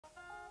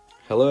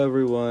Hello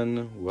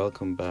everyone,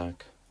 welcome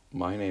back.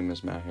 My name is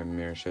Mahir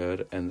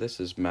Mirshad and this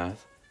is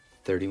Math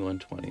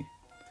 3120.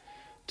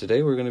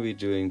 Today we're going to be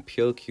doing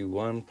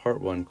PLQ1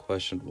 Part 1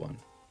 Question 1.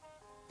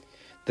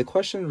 The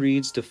question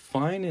reads,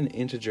 define an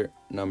integer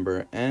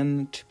number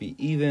n to be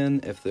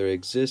even if there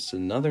exists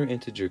another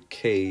integer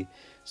k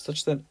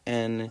such that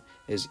n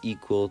is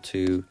equal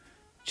to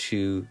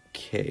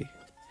 2k.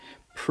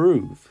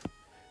 Prove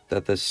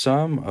that the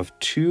sum of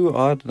two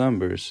odd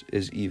numbers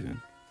is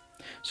even.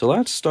 So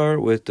let's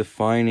start with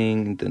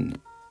defining the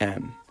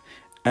n.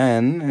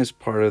 N is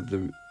part of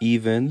the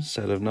even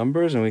set of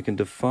numbers, and we can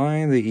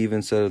define the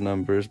even set of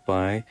numbers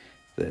by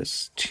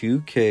this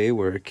 2k,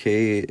 where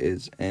k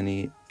is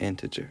any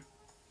integer.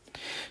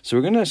 So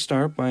we're going to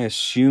start by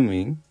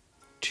assuming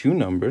two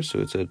numbers, so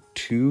it's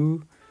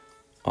two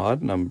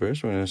odd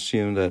numbers. We're going to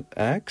assume that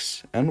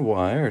x and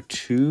y are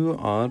two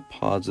odd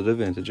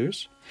positive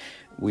integers.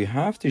 We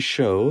have to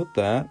show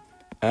that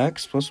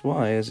x plus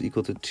y is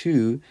equal to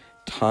 2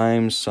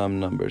 times some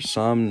number.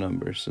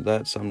 So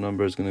that some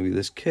number is going to be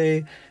this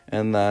k,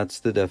 and that's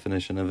the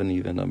definition of an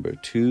even number,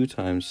 2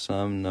 times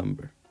some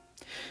number.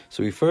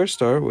 So we first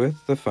start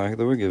with the fact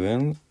that we're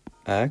given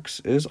x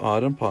is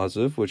odd and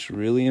positive, which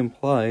really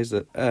implies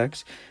that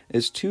x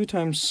is 2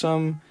 times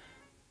some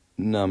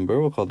number,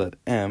 we'll call that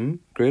m,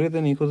 greater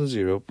than or equal to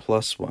 0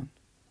 plus 1.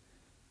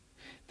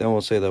 Then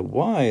we'll say that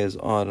y is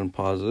odd and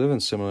positive,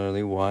 and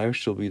similarly y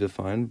shall be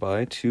defined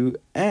by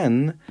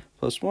 2n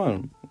plus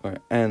 1, where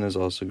n is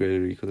also greater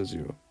than or equal to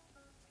 0.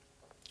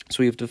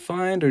 So we've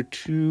defined our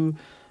two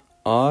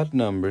odd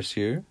numbers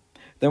here.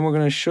 Then we're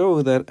going to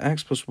show that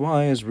x plus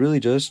y is really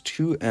just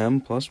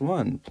 2m plus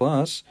 1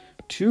 plus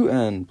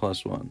 2n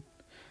plus 1.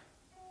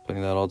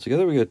 Putting that all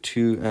together, we get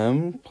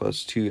 2m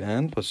plus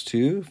 2n plus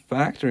 2.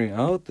 Factoring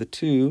out the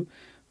 2,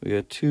 we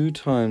get 2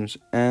 times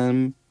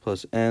m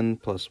plus n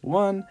plus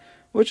 1,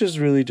 which is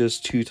really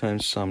just 2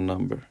 times some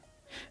number.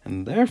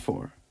 And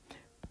therefore,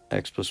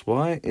 x plus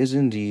y is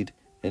indeed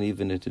an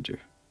even integer.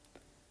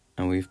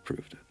 And we've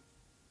proved it.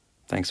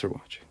 Thanks for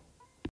watching.